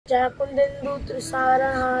जा कुंदेन्दु त्रिसार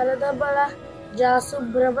हारद बला जा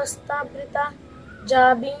शुभ्रवस्त्रावृता जा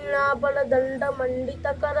वीणा बल दंड मंडित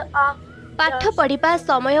कर आ। पाठ पढ़िबा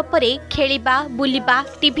समय परे खेलिबा बुलिबा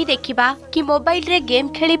टीवी देखिबा कि मोबाइल रे गेम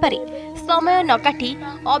खेलिबारे समय न काटी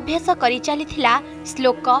अभ्यास करि चलीथिला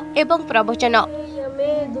श्लोक एवं प्रवचन।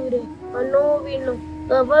 मे दूरे मनोविनो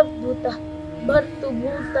तव भूत भर्तु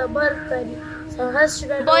भूत भर्तरि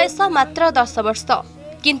सहस्र। बयस मात्र 10 वर्ष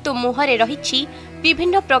किंतु मुहरे रहिछि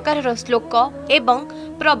विभिन्न प्रकार श्लोक एवं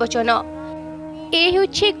प्रवचन। ए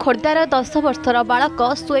हेउछि खोर्धार 10 वर्षर बालक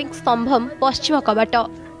स्वयं संभव पश्चिम Kawat.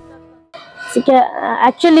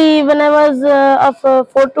 Actually, when I was of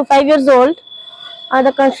 4 to 5 years old,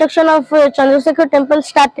 the construction of Chandrasekhar temple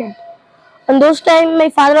started. And those time my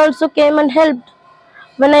father also came and helped.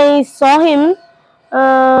 When I saw him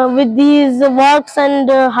with these works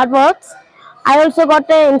and hard works, I also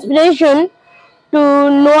got an inspiration to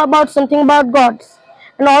know about something about gods.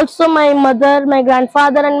 And also my mother, my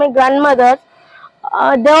grandfather and my grandmother,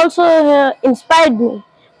 they also inspired me.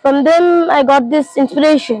 From them I got this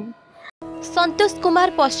inspiration. Santosh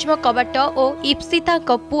Kumar पश्चिम कवाट और इप्सिता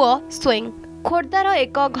पुओ स्वयं खोर्धार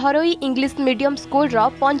एक घरोई English medium school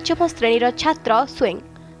पंचम श्रेणीर छात्र स्वयं।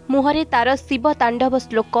 मुहरे तार शिव तांडव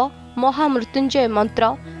श्लोक महामृत्युंजय मंत्र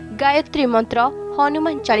गायत्री मंत्र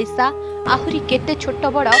हनुमान चालीसा आहुरी केते छोट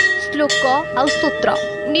बड़ श्लोक आ सूत्र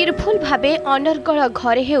निर्भुल भावे अनर्गल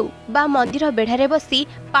घरे हेउ बा मंदिर बेढ़ारे बसी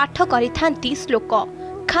पाठ करिथांती श्लोक।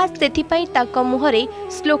 खास सेथिपाई ताका मुहरे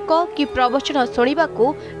श्लोक कि प्रवचन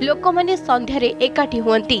सुनिबाकू लोकमाने संध्यारे एकाठी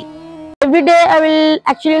हुअंती। Every day I will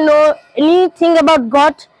actually know anything about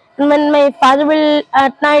God, and when my father will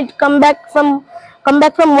at night come back from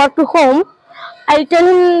work to home, I tell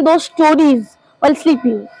him those stories while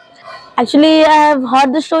sleeping. Actually, I have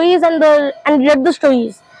heard the stories and read the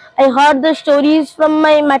stories. I heard the stories from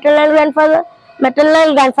my maternal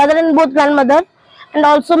grandfather and both grandmother. And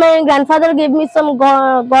also my grandfather gave me some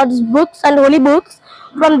God's books and holy books.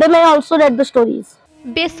 From them I also read the stories.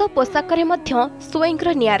 बेश पोशाक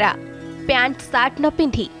स्वयंर नियारा pant shirt न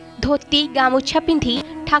पिंधि धोती गामुछा पिंधि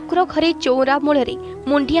ठाकुर घरे चौरा मूल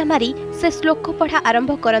मुंडिया मारी से श्लोक पढ़ा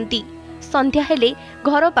आरंभ करती। संध्या हेले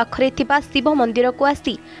घर पाखरे थिबा शिव मंदिर को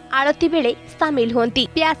आसी आरती बेले सामिल होती।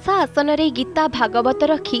 प्यासा आसन रे गीता भागवत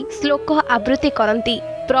रखी श्लोक आवृत्ति करती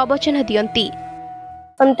प्रवचन दियंती।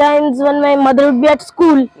 Sometimes when my mother would be at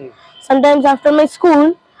school, sometimes after my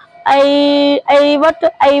school,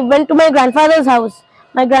 I went to my grandfather's house.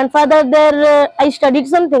 My grandfather there, I studied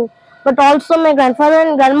something, but also my grandfather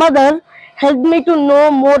and grandmother helped me to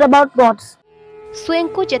know more about gods. स्वयं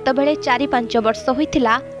को जेतबेले 4-5 वर्ष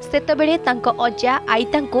होइथिला सेतबेले तांको अजा आई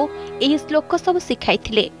तांको एही श्लोक सब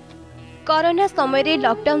सिखाइथिले। Corona समय रे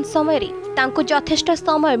लॉकडाउन समय रे तांको यथेष्ट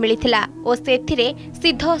समय मिलिथिला ओ सेथिरे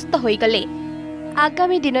सिद्धहस्त होई गले।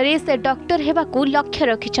 आगामी दिन रे से डॉक्टर हेबाकू लक्ष्य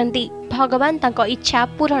रखिछंती। भगवान तांको इच्छा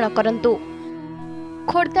पूर्ण करंतु।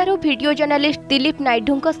 खोर्धारू वीडियो जर्नलिस्ट दिलीप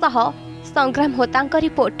नायडूंको सह संग्राम होतांको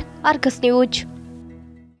रिपोर्ट अर्गस न्यूज।